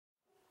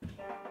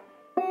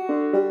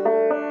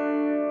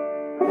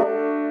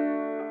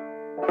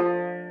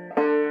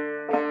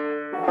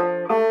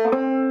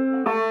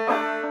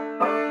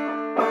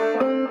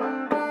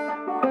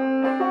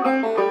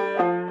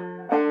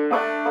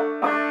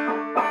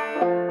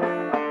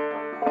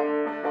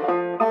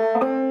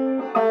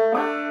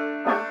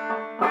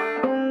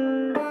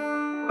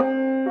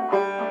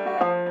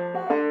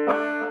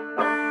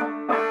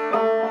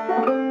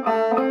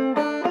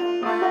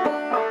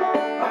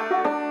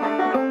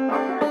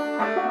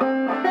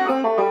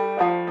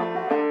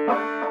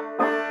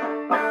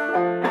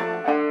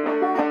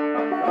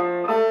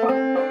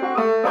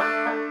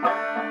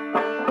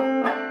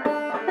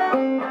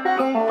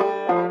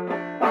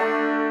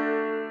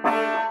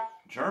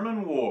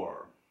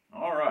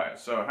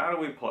Alright, so how do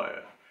we play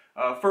it?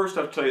 First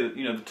I'll tell you,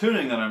 the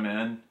tuning that I'm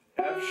in,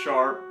 F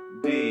sharp,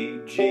 D,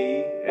 G,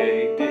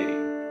 A, D.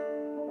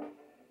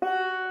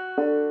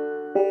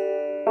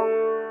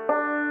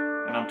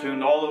 And I'm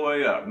tuned all the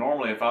way up.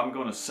 Normally if I'm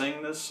going to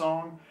sing this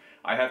song,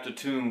 I have to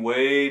tune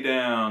way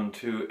down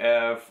to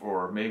F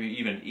or maybe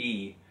even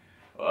E,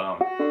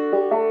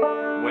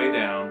 way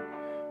down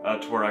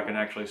to where I can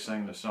actually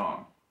sing the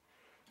song.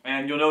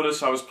 And you'll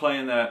notice I was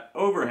playing that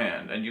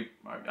overhand, and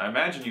I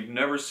imagine you've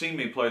never seen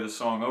me play the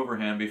song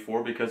overhand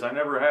before, because I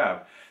never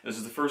have. This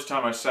is the first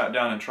time I sat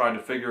down and tried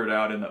to figure it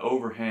out in the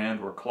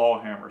overhand or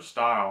claw hammer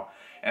style,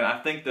 and I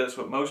think that's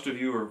what most of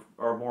you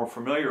are more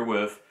familiar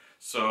with,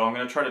 so I'm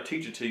going to try to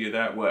teach it to you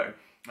that way.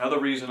 Another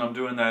reason I'm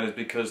doing that is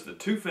because the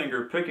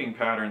two-finger picking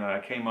pattern that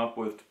I came up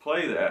with to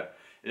play that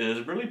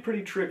is really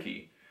pretty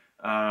tricky.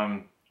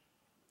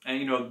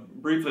 And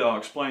briefly I'll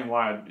explain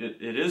why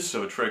it is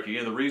so tricky,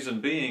 and the reason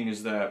being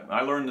is that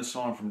I learned this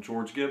song from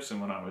George Gibson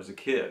when I was a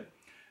kid.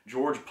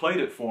 George played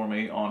it for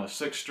me on a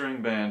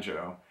 6-string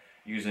banjo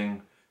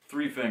using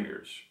 3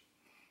 fingers.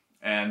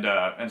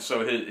 And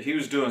so he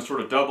was doing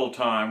sort of double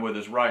time with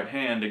his right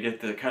hand to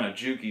get the kind of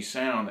jukey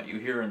sound that you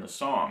hear in the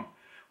song.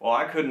 Well,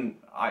 I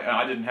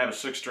didn't have a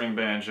 6-string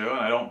banjo,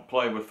 and I don't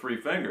play with 3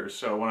 fingers,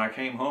 so when I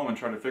came home and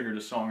tried to figure the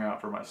song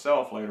out for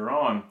myself later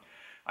on,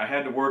 I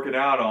had to work it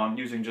out on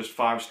using just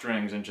 5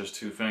 strings and just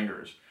 2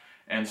 fingers.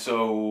 And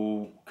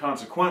so,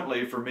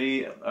 consequently, for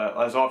me,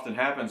 as often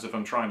happens if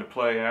I'm trying to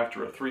play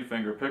after a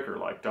 3-finger picker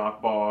like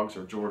Doc Boggs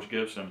or George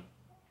Gibson,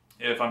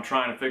 if I'm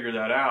trying to figure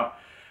that out,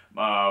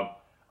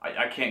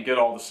 I can't get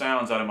all the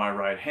sounds out of my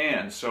right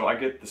hand. So I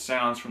get the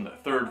sounds from the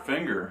 3rd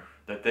finger.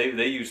 That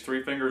they use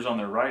 3 fingers on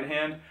their right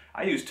hand.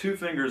 I use 2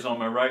 fingers on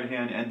my right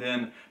hand, and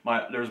then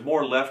there's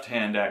more left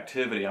hand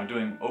activity. I'm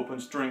doing open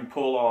string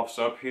pull-offs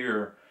up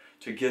here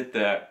to get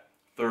that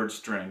 3rd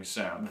string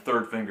sound, the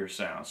 3rd finger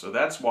sound. So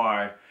that's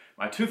why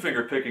my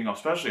 2-finger picking,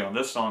 especially on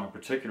this song in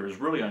particular, is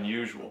really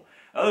unusual.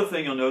 Other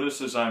thing you'll notice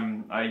is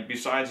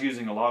besides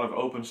using a lot of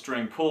open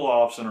string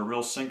pull-offs and a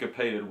real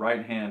syncopated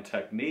right hand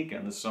technique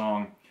in the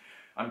song,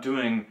 I'm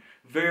doing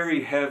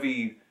very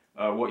heavy,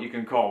 what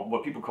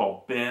people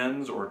call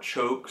bends or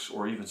chokes,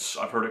 or even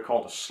I've heard it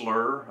called a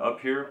slur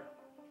up here.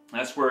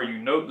 That's where you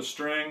note the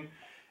string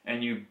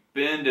and you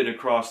bend it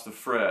across the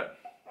fret.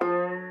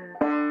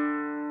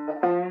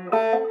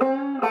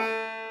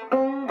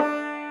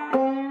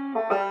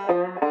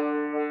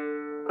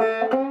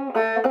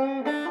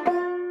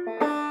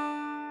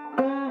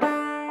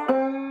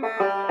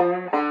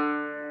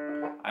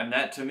 And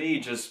that, to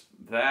me,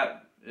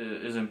 that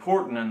is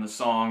important in the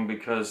song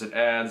because it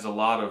adds a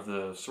lot of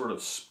the sort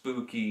of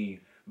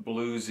spooky,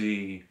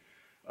 bluesy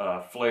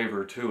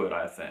flavor to it,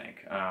 I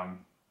think.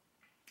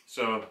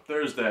 So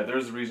there's that.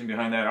 There's the reason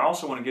behind that. I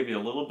also want to give you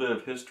a little bit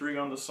of history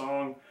on the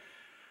song.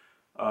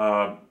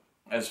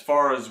 As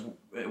far as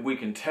we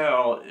can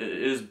tell, it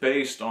is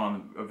based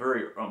on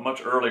a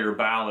much earlier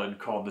ballad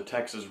called the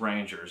Texas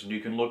Rangers, and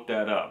you can look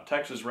that up.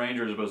 Texas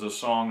Rangers was a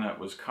song that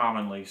was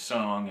commonly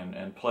sung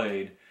and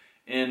played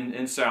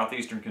in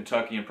southeastern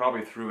Kentucky and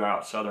probably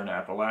throughout southern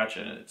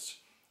Appalachia. It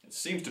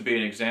seems to be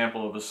an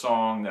example of a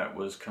song that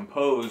was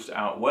composed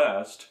out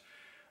west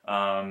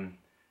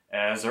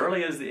as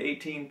early as the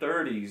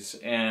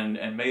 1830s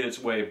and made its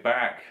way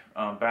back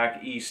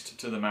east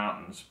to the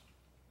mountains,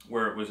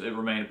 where it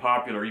remained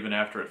popular even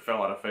after it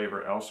fell out of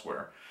favor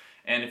elsewhere.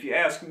 And if you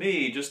ask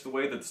me, just the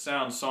way that the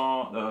song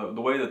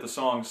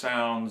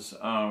sounds,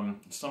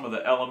 some of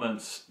the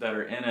elements that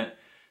are in it,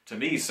 to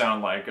me,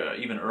 sound like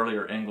even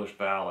earlier English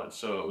ballads.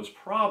 So it was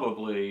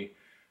probably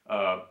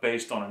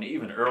based on an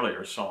even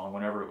earlier song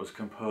whenever it was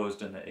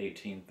composed in the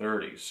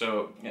 1830s.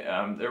 So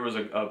there was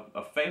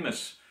a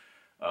famous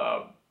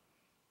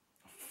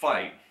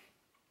fight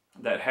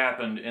that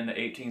happened in the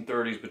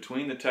 1830s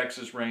between the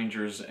Texas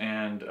Rangers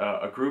and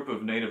a group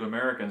of Native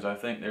Americans. I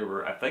think they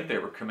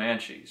were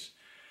Comanches.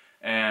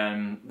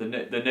 And the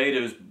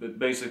natives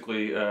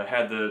basically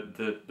had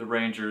the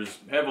Rangers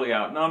heavily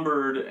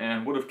outnumbered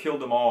and would have killed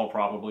them all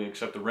probably,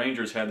 except the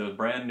Rangers had those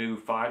brand new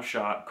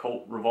 5-shot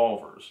Colt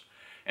revolvers,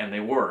 and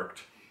they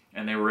worked,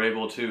 and they were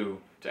able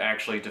to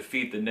actually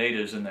defeat the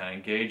natives in that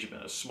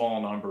engagement, a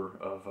small number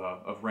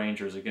of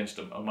Rangers against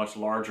a much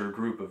larger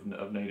group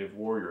of native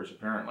warriors,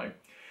 apparently.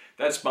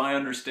 That's my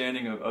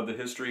understanding of the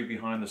history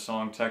behind the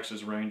song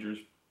Texas Rangers.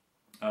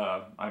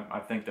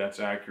 I think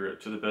that's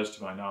accurate to the best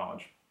of my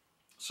knowledge.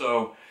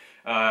 So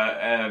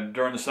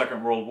during the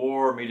Second World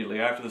War, immediately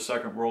after the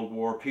Second World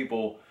War,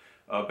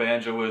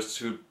 banjoists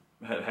who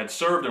had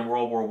served in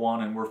World War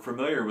I and were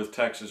familiar with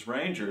Texas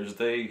Rangers,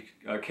 they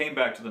came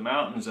back to the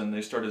mountains and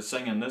they started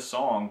singing this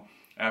song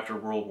after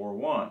World War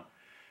I.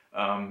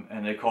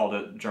 And they called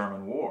it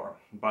German War.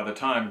 By the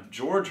time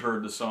George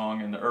heard the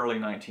song in the early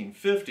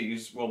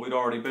 1950s, well, we'd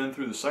already been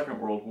through the Second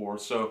World War,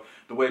 so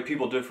the way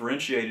people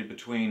differentiated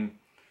between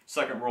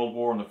Second World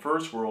War and the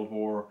First World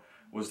War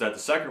was that the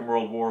Second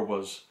World War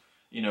was,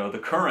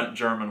 the current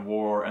German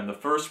War, and the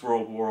First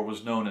World War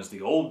was known as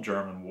the Old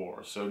German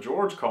War. So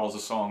George calls the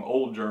song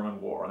Old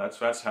German War.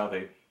 That's how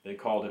they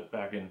called it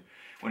back in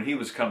when he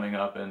was coming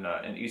up in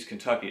East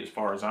Kentucky, as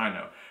far as I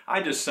know.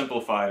 I just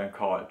simplify it and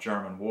call it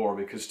German War,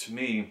 because to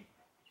me,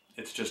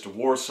 it's just a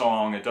war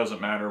song. It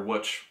doesn't matter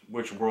which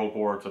World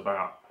War it's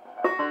about.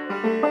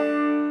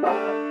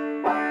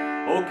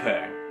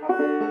 Okay.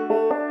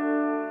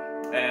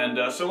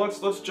 And so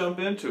let's jump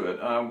into it.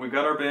 We've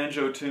got our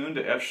banjo tuned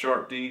to F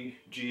sharp D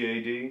G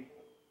A D.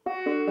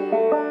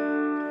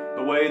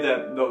 The way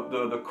that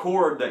the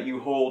chord that you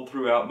hold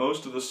throughout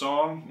most of the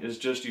song is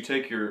just you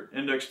take your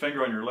index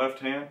finger on your left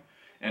hand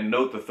and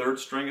note the 3rd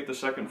string at the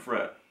 2nd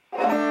fret.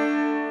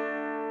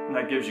 And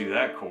that gives you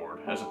that chord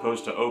as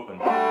opposed to open.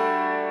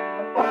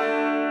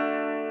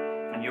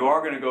 And you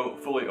are going to go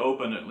fully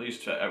open at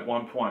least at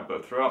one point,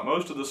 but throughout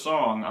most of the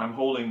song I'm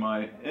holding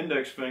my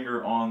index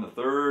finger on the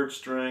 3rd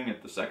string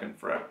at the 2nd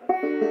fret.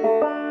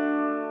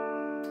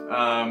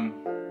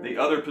 The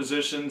other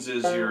positions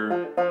is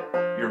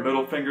your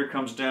middle finger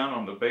comes down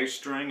on the bass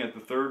string at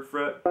the 3rd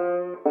fret.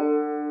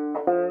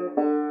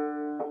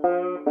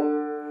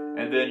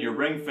 And then your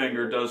ring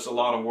finger does a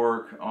lot of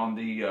work on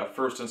the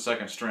 1st and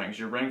 2nd strings.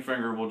 Your ring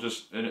finger will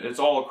just, it's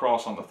all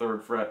across on the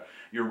 3rd fret.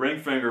 Your ring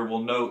finger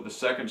will note the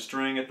 2nd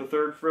string at the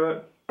 3rd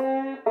fret.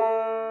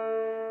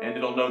 And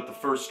it'll note the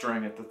 1st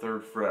string at the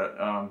 3rd fret,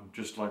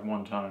 just like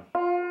one time.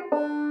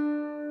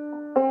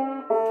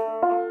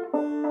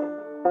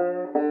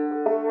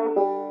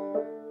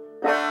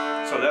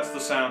 So that's the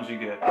sounds you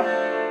get.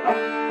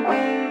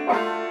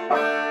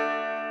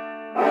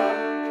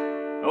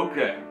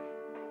 Okay.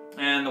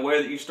 And the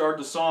way that you start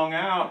the song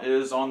out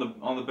is on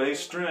the bass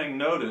string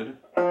noted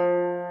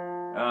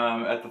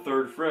at the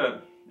 3rd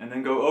fret, and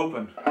then go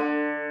open,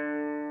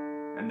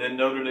 and then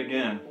note it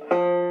again.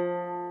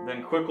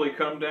 Then quickly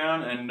come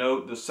down and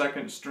note the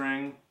 2nd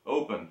string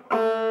open,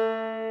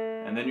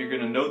 and then you're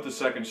going to note the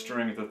 2nd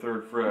string at the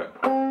 3rd fret,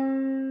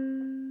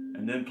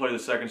 and then play the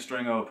 2nd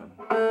string open.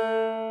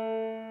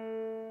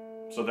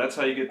 So that's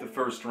how you get the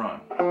first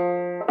run.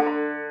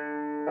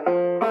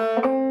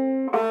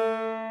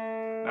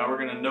 We're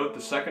going to note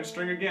the 2nd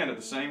string again at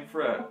the same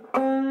fret.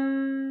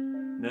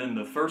 Then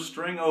the 1st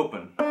string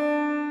open.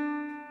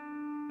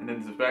 And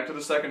then back to the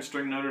 2nd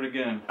string noted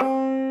again.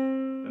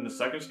 Then the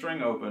 2nd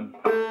string open.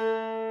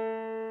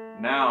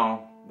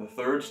 Now the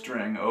 3rd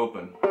string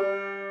open.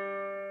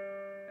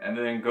 And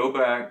then go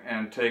back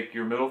and take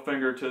your middle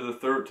finger to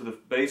the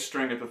bass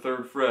string at the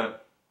 3rd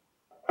fret.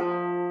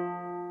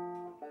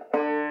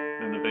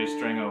 Then the bass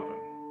string open.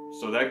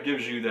 So that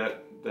gives you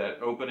that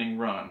opening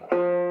run.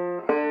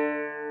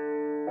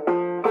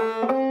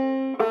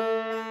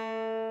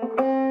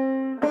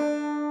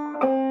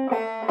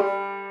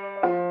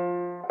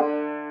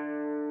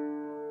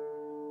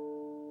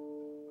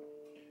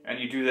 And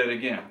you do that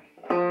again.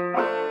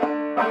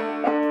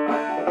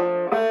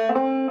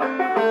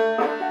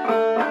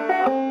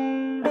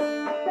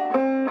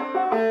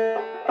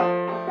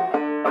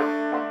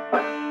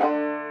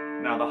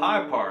 Now the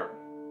high part,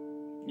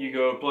 you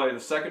go play the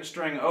 2nd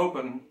string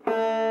open,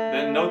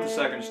 then note the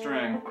 2nd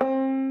string,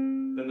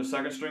 then the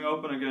 2nd string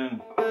open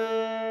again,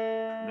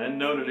 then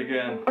note it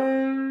again,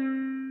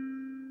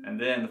 and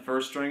then the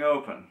 1st string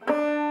open,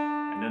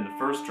 and then the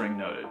 1st string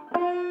noted,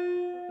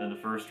 then the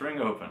 1st string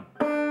open,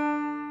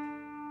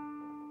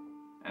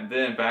 and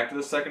then back to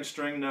the 2nd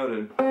string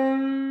noted,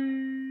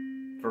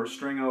 1st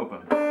string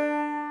open,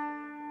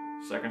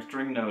 2nd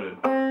string noted,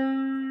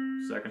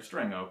 2nd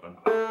string open,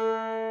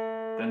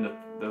 then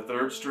the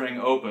 3rd string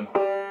open,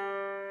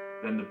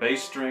 then the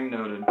bass string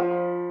noted,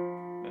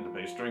 then the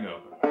bass string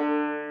open.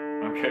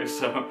 Okay,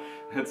 so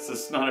it's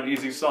just not an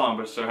easy song,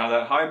 but so how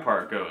that high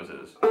part goes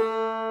is.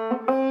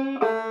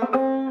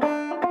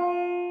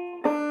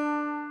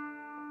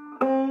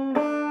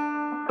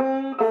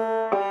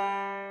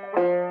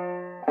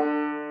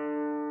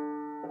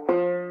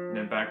 And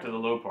then back to the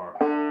low part.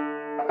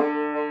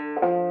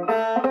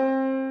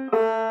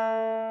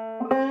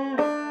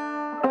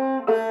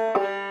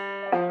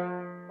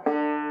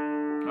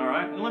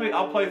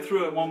 I'll play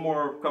through it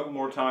couple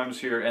more times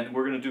here, and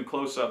we're going to do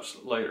close-ups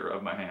later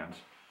of my hands.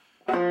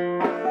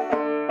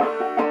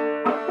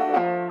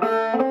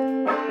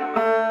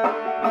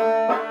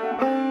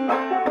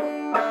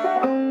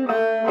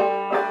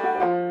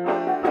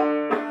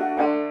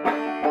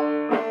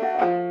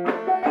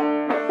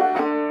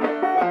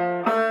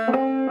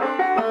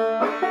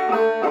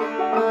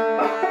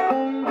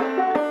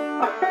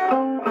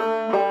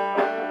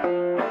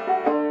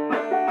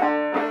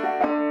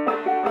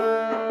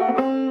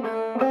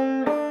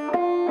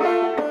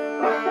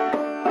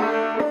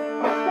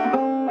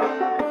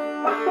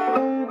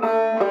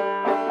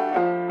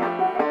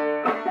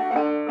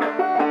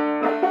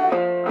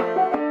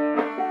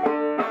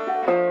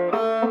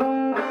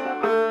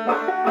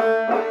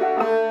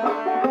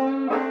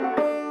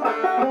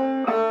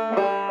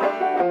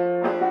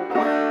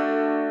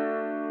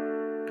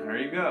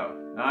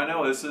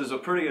 This is a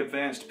pretty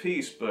advanced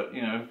piece, but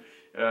you know,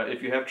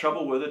 if you have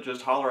trouble with it,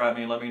 just holler at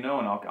me and let me know,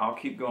 and I'll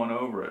keep going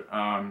over it.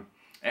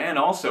 And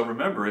also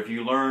remember, if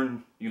you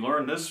learn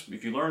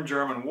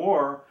German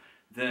War,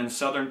 then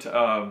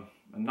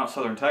not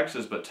Southern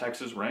Texas, but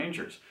Texas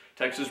Rangers.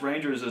 Texas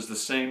Rangers is the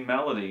same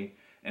melody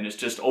and it's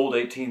just old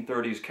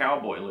 1830s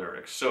cowboy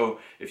lyrics. So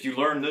if you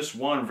learn this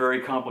one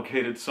very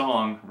complicated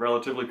song,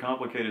 relatively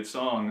complicated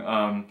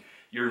song,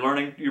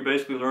 you're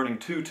basically learning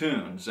two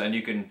tunes, and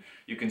you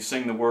can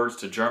sing the words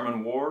to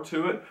German War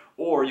to it,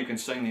 or you can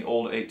sing the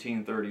old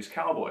 1830s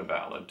cowboy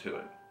ballad to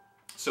it.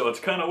 So it's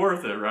kind of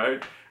worth it,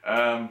 right?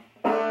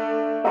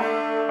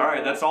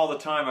 Alright, that's all the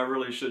time I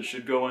really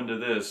should go into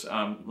this.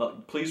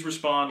 Please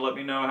respond, let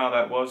me know how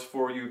that was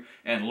for you,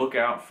 and look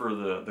out for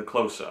the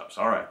close-ups.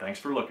 Alright, thanks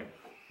for looking.